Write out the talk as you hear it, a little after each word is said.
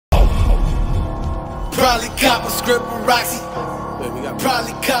Probably cop a script with Roxy.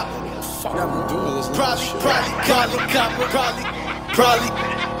 Probably cop.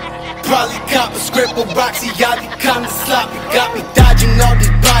 Probably cop a script with Roxy. Y'all be kinda sloppy. Got me dodging all these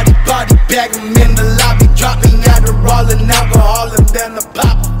body bag 'em in the lobby. Drop me out the rolling alcohol and then the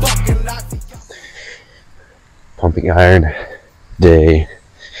pop a fucking Oxy. Pumping iron, day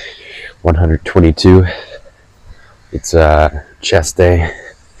 122. It's chest day.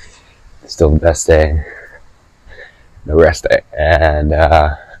 Still the best day. No rest day. And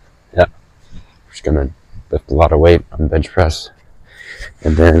yeah, just gonna lift a lot of weight on bench press,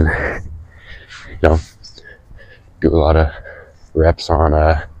 and then do a lot of reps on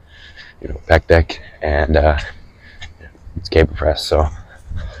back deck and it's cable press. So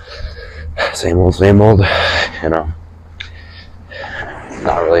same old,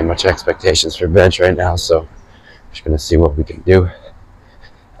 not really much expectations for bench right now, so just gonna see what we can do.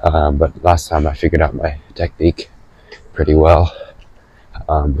 But last time I figured out my technique pretty well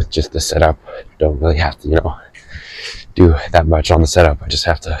with just the setup. Don't really have to do that much on the setup. I just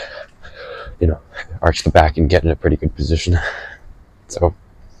have to arch the back and get in a pretty good position. So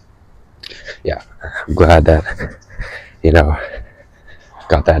yeah, I'm glad that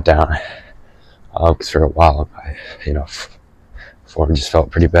got that down, because for a while form just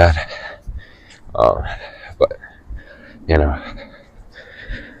felt pretty bad, but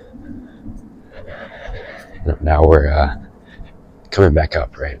now we're coming back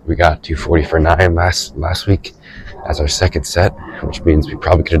up, right? We got 240 for 9 last week as our second set, which means we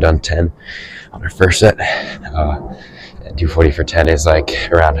probably could have done 10 on our first set. And 240 for 10 is like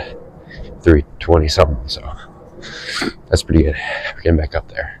around 320 something, so that's pretty good. We're getting back up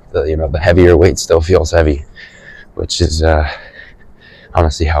there. The heavier weight still feels heavy, which is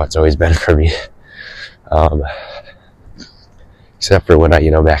honestly how it's always been for me. Except for when I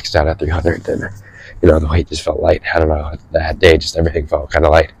maxed out at 300, then the weight just felt light. I don't know, that day just everything felt kind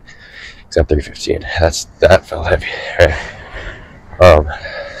of light, except 315. That felt heavy, right?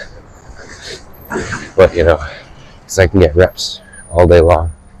 But because I can get reps all day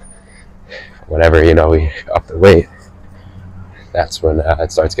long. Whenever we up the weight, that's when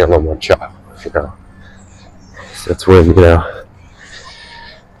it starts getting a little more chop. So that's when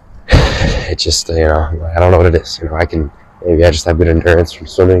it just I don't know what it is. Maybe I just have good endurance from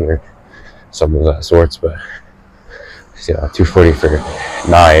swimming or some of the sorts, but 240 for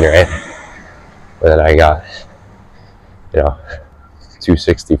 9, right? But then I got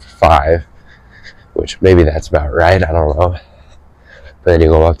 260 for 5, which maybe that's about right. I don't know. But then you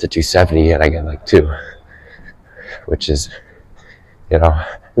go up to 270 and I get like 2, which is who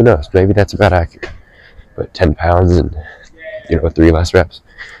knows? Maybe that's about accurate. But 10 pounds and 3 less reps,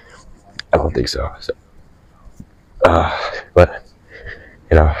 I don't think so. But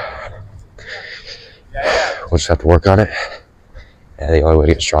we'll just have to work on it, and the only way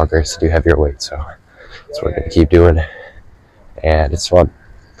to get stronger is to do heavier weight. So that's what we're gonna keep doing, and it's fun.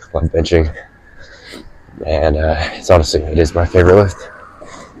 I love benching, and it is my favorite lift.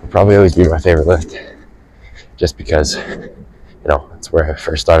 It'll probably always be my favorite lift, just because it's where I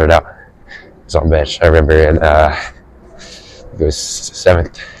first started out. It was on bench. I remember in it was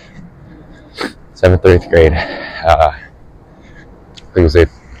seventh or 8th grade. I think it was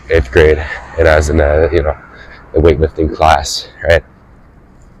eighth grade, and I was in the weightlifting class, right?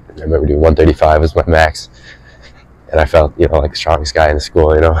 I remember doing 135 was my max, and I felt like the strongest guy in the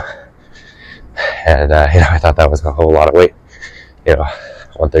school, and I thought that was a whole lot of weight,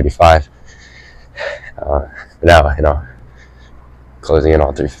 135. Now closing in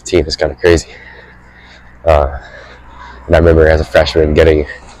on 315 is kind of crazy. And I remember as a freshman getting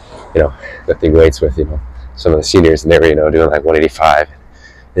lifting weights with some of the seniors, and they were doing like 185,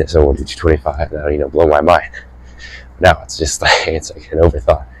 and so 1 to 225. Now blow my mind. Now it's just like it's like an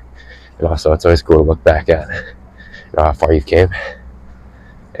overthought, and also it's always cool to look back at how far you've came,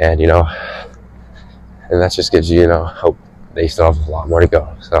 and and that just gives you hope that you still have a lot more to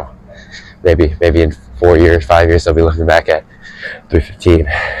go. So maybe in 4 years, 5 years, I'll be looking back at 315,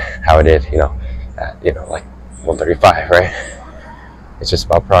 how I did at like 135, right? It's just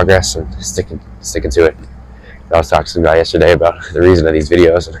about progress and sticking to it. I was talking to some guy yesterday about the reason of these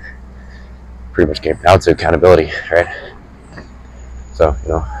videos, and pretty much came down to accountability, right? So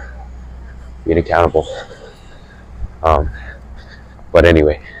being accountable. But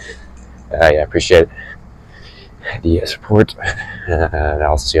anyway, I appreciate the support, and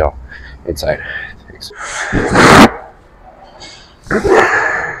I'll see y'all inside. Thanks.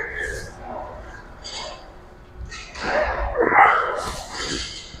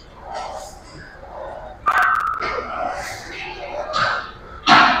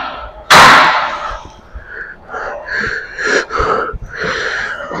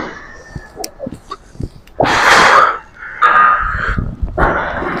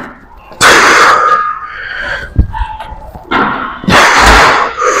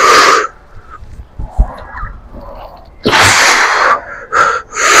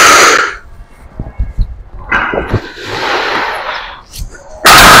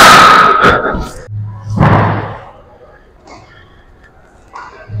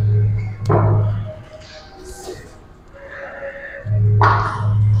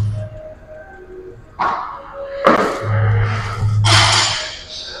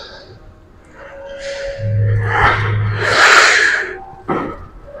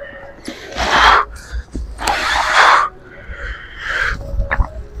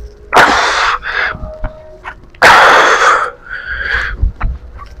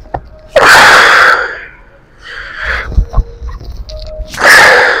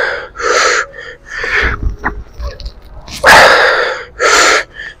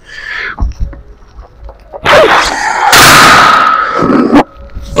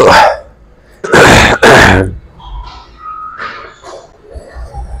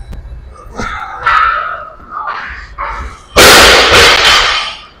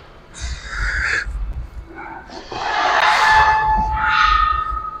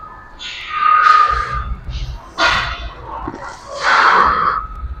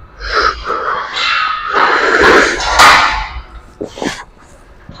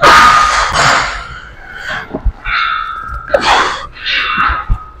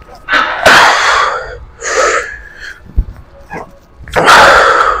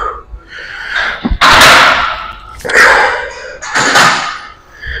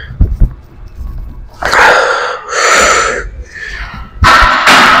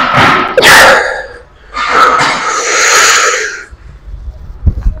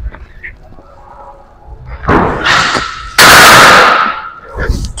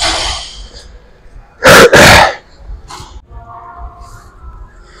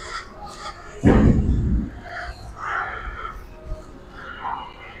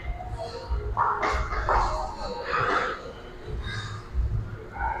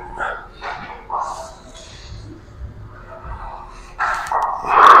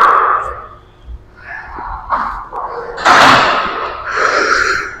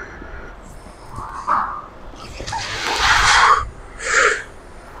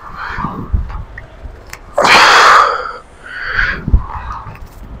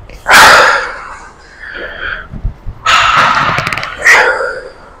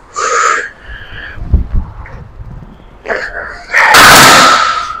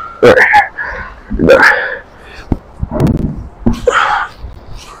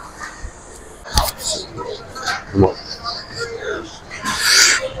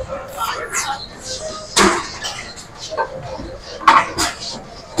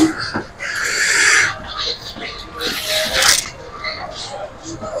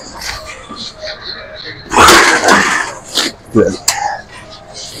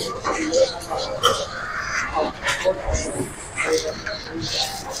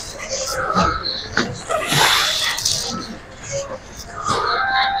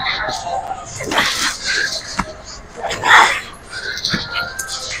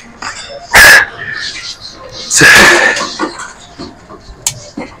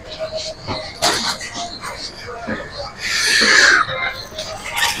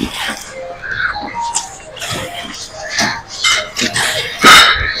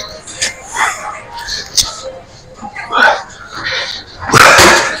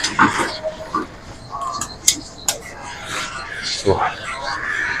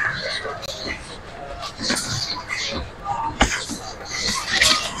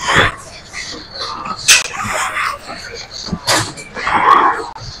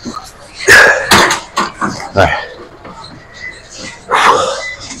 Alright.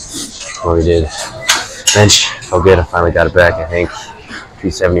 Well, we did bench. Felt good. I finally got it back. I think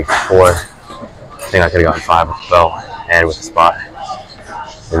 274. I think I could have gotten 5 with the bell and with the spot.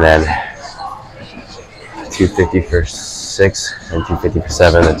 And then 250 for 6, and 250 for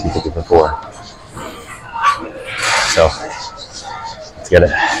 7, and 250 for 4. So let's get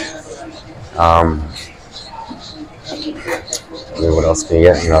it. I mean, what else can you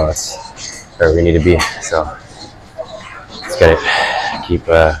get? You know, that's where we need to be. So let's get it. Keep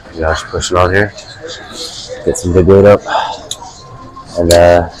Josh pushing on here. Get some big weight up. And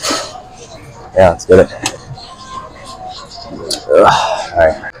yeah, let's get it. All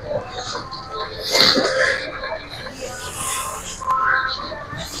right.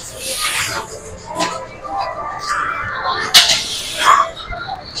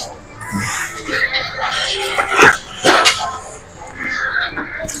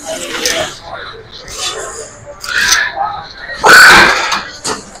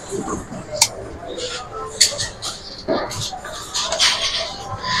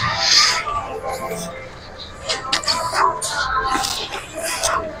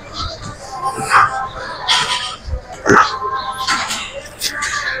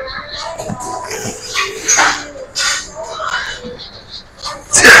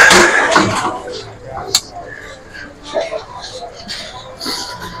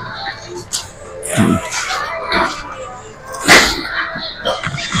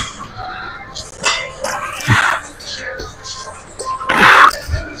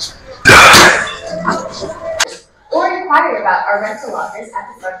 About our rental lockers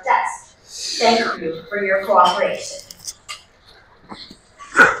at the front desk. Thank you for your cooperation.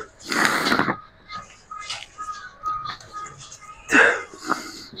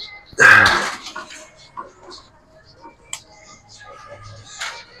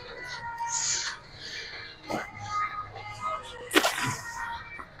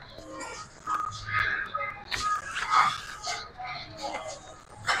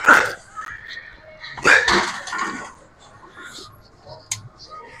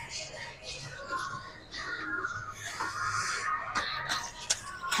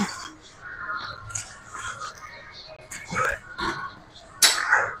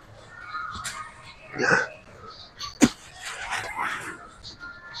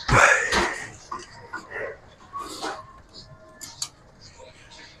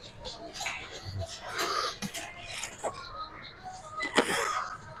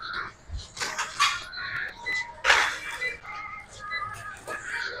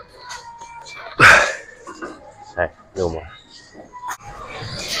 Hey, no more.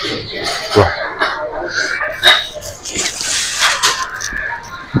 Go.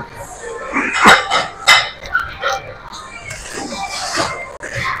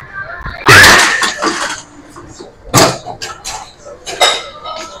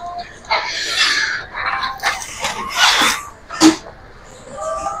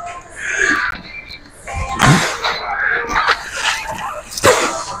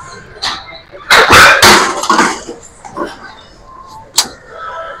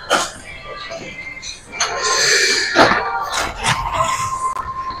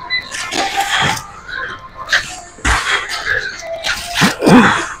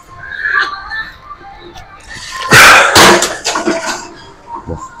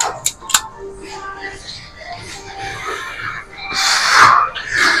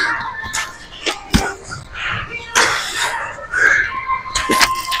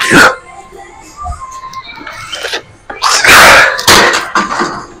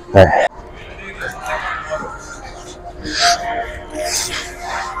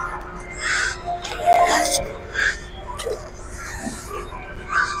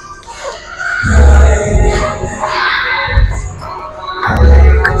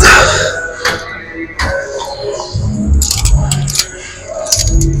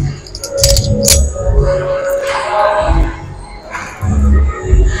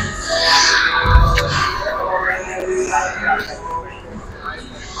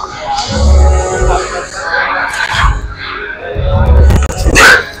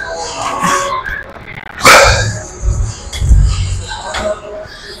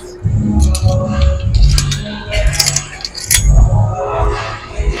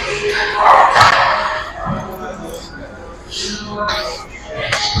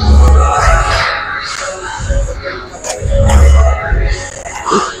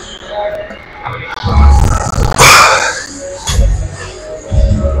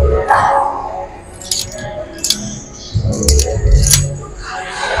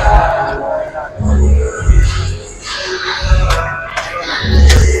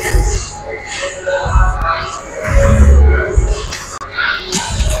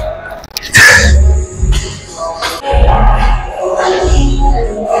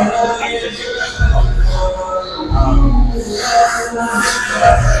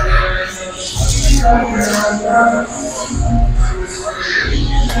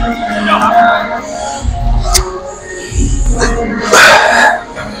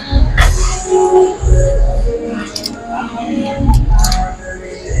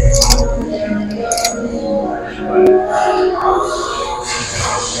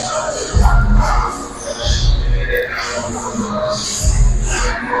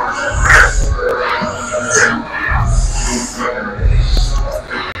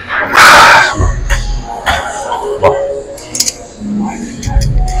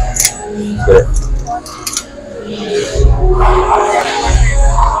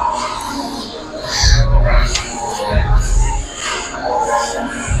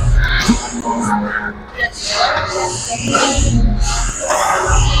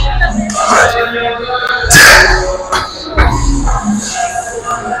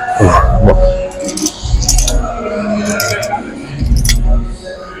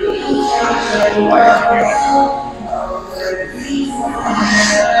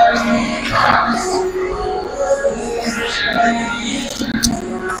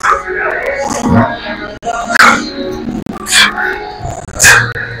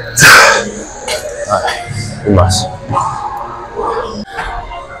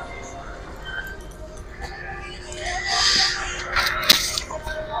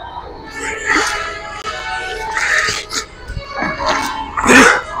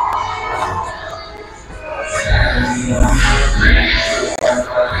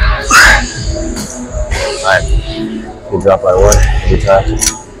 drop by 1 every time.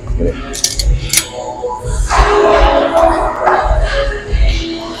 Get it.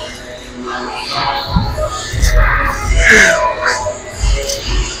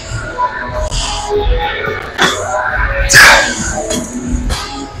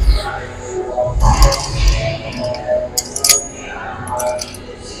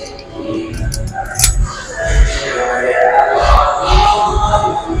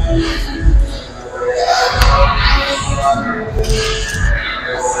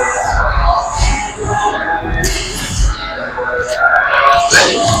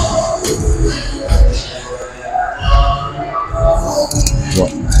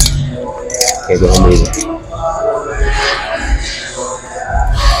 Okay, go home easy.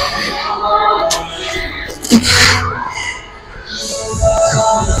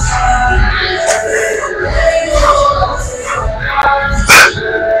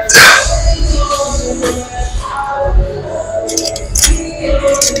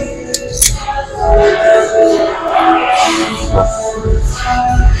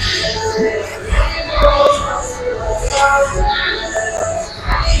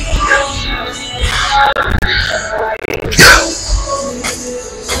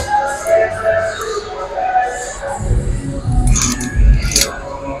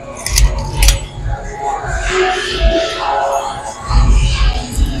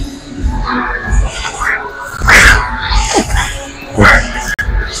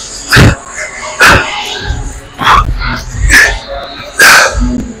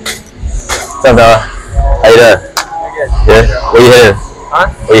 What's up, Bella? How you doing? Good. Yeah? What are you hitting? Huh?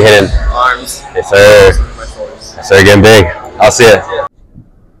 What are you hitting? Arms. Yes, sir. My shoulders. Yes, sir. Getting big. I'll see ya.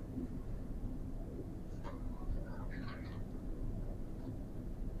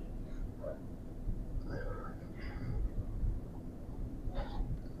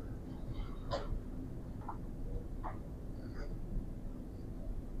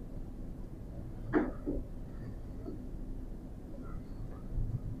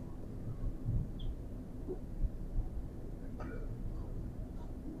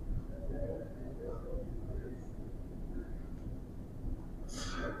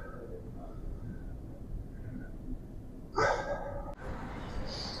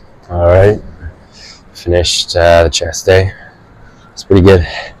 All right. Finished the chest day. It's pretty good.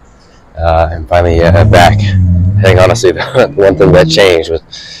 I'm finally back. I think honestly, the one thing that changed was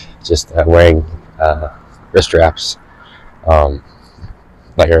just wearing wrist straps.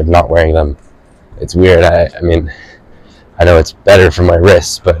 Like, or not wearing them. It's weird. I mean, I know it's better for my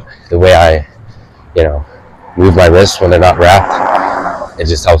wrists, but the way I, move my wrists when they're not wrapped, it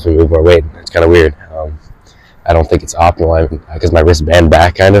just helps me move more weight. It's kind of weird. I don't think it's optimal because my wrists bend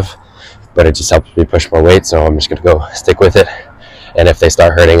back kind of, but it just helps me push more weight. So I'm just gonna go stick with it. And if they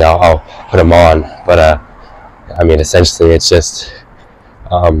start hurting, I'll put them on. But I mean, essentially, it's just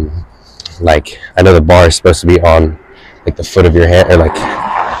like, I know the bar is supposed to be on like the foot of your hand, or like,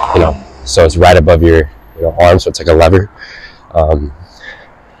 so it's right above your arm, so it's like a lever.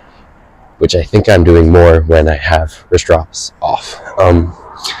 Which I think I'm doing more when I have wrist drops off.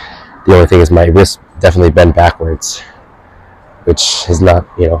 The only thing is my wrists definitely bend backwards, which is not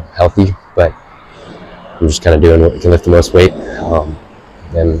healthy, but I'm just kind of doing what can lift the most weight.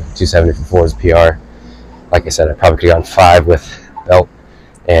 And 270 for 4 is PR. Like I said, I probably could have gone 5 with belt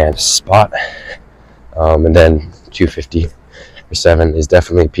and spot, and then 250 for 7 is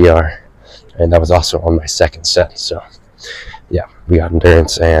definitely PR, and that was also on my second set. So yeah, we got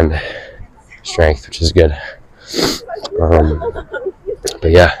endurance and strength, which is good.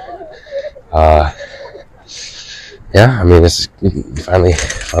 But yeah, I mean, this is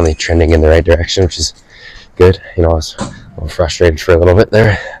finally trending in the right direction, which is good. I was a little frustrated for a little bit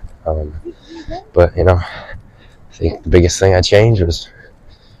there, but I think the biggest thing I changed was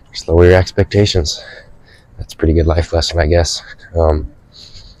just lower your expectations. That's a pretty good life lesson, I guess.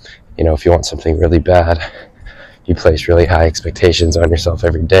 If you want something really bad, you place really high expectations on yourself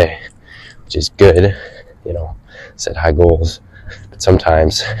every day, which is good. Set high goals, but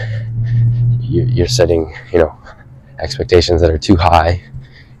sometimes you're setting expectations that are too high,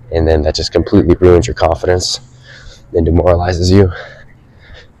 and then that just completely ruins your confidence and demoralizes you.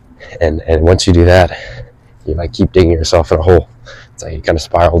 And once you do that, you keep digging yourself in a hole. It's like you kind of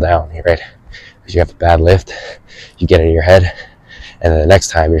spiral down, right? Because you have a bad lift, you get in your head, and then the next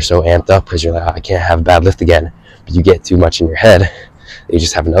time you're so amped up because you're like, I can't have a bad lift again. But you get too much in your head, you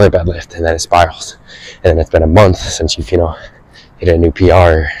just have another bad lift, and then it spirals. And then it's been a month since you've hit a new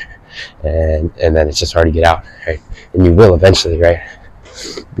PR, and then it's just hard to get out, right? And you will eventually, right?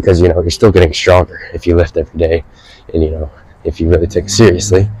 Because you're still getting stronger if you lift every day, and if you really take it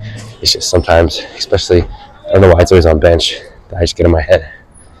seriously. It's just sometimes, especially I don't know why it's always on bench. I just get in my head.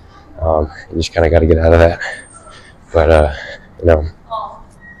 You just kind of got to get out of that. But you know,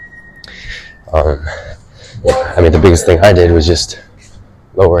 yeah, I mean, the biggest thing I did was just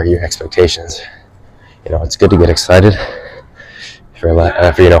lower your expectations. You know, it's good to get excited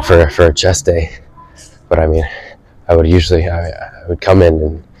for a chest day, but I mean, I would come in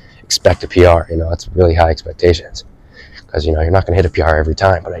and expect a PR. You know, that's really high expectations, because you know you're not going to hit a PR every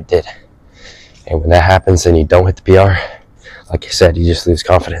time, but I did. And when that happens and you don't hit the PR, like you said, you just lose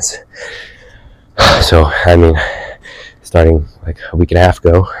confidence. So I mean, starting like a week and a half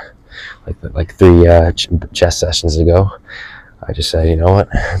ago, like 3 chest sessions ago, I just said, you know what,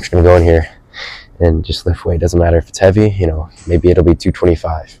 I'm just gonna go in here and just lift weight. Doesn't matter if it's heavy. You know, maybe it'll be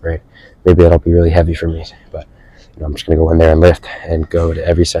 225, right? Maybe that'll be really heavy for me, but you know, I'm just gonna go in there and lift and go to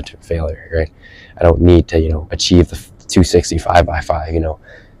every set to failure, right? I don't need to, you know, achieve the 265 by 5. You know,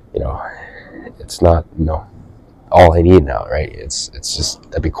 it's not, you know, all I need now, right? It's just,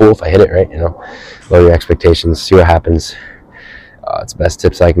 that'd be cool if I hit it, right? You know, lower your expectations, see what happens. It's the best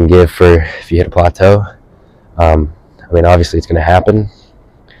tips I can give for if you hit a plateau. I mean, obviously it's going to happen,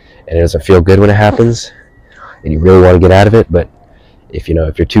 and it doesn't feel good when it happens, and you really want to get out of it. But if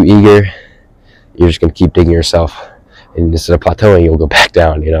you're too eager, you're just going to keep digging yourself, and instead of plateauing, you'll go back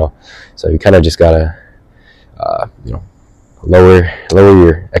down. You know, so you kind of just gotta, you know, lower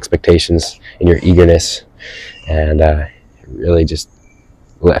your expectations and your eagerness, and really just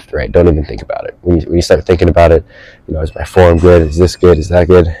lift, right? Don't even think about it. When you start thinking about it, you know, is my form good? Is this good? Is that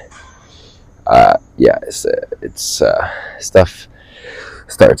good? Yeah, it's stuff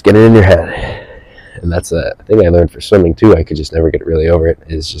starts getting in your head, and that's a thing I learned for swimming too. I could just never get really over it.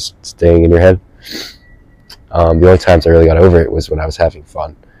 Is just staying in your head. The only times I really got over it was when I was having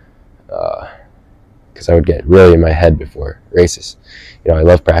fun, because I would get really in my head before races. You know, I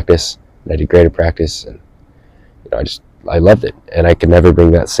love practice, and I did great at practice, and you know, I loved it, and I could never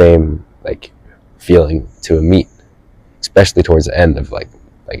bring that same like feeling to a meet, especially towards the end of like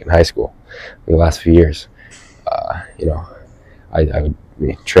in high school, in the last few years. You know, I would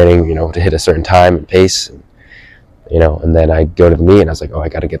be training, you know, to hit a certain time and pace, and, you know, and then I'd go to the meet, and I was like, oh, I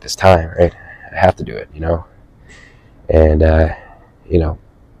got to get this time, right? I have to do it, you know, and you know,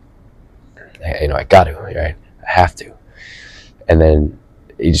 I got to, right? I have to, and then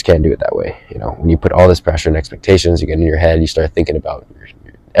you just can't do it that way. You know, when you put all this pressure and expectations, you get in your head, you start thinking about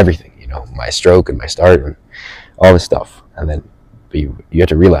everything, you know, my stroke and my start and all this stuff. And then you have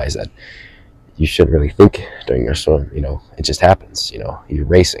to realize that you shouldn't really think during your swim. You know, it just happens. You know, you're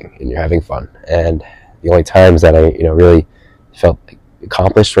racing and you're having fun. And the only times that I, you know, really felt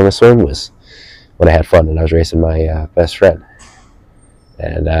accomplished from a swim was when I had fun and I was racing my best friend.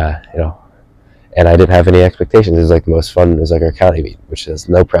 And, you know, and I didn't have any expectations. It was like the most fun. It was like our county meet, which has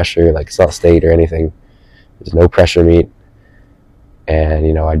no pressure. Like, it's not state or anything. There's no pressure meet. And,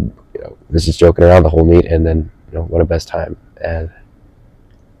 you know, I was just joking around the whole meet, and then, you know, what a best time. And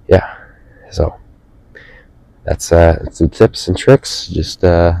yeah, so that's some tips and tricks. Just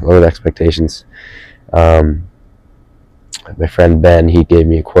lower the expectations. My friend Ben, he gave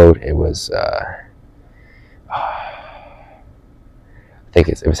me a quote. It was I think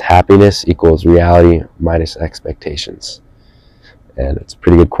it was happiness equals reality minus expectations. And it's a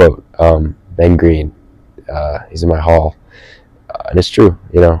pretty good quote. Ben Green, he's in my hall. And it's true,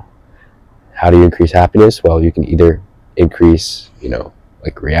 you know. How do you increase happiness? Well, you can either increase, you know,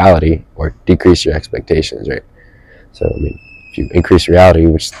 like reality, or decrease your expectations, right? So, I mean, if you increase reality,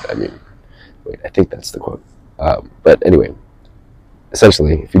 which, I mean, wait, I think that's the quote. But anyway,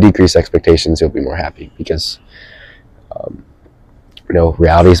 essentially, if you decrease expectations, you'll be more happy, because, you know,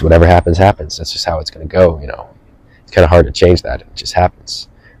 reality is whatever happens, happens. That's just how it's going to go, you know. It's kind of hard to change that. It just happens.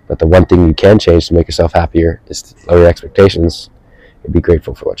 But the one thing you can change to make yourself happier is to lower your expectations and be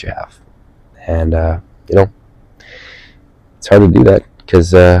grateful for what you have. And, you know, it's hard to do that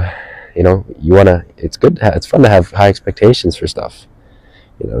because, you know, it's good to it's fun to have high expectations for stuff.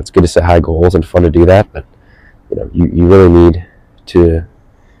 You know, it's good to set high goals and fun to do that, but, you know, you really need to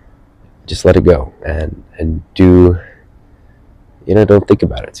just let it go and do, you know, don't think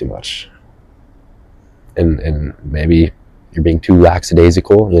about it too much. And maybe you're being too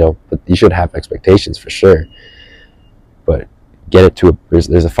lackadaisical, you know, but you should have expectations for sure. But get it to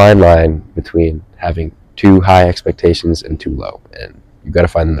there's a fine line between having too high expectations and too low, and you've got to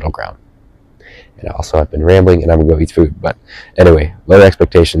find the middle ground. And also, I've been rambling, and I'm gonna go eat food. But anyway, lower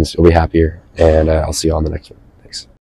expectations, you'll be happier, and I'll see you on the next one.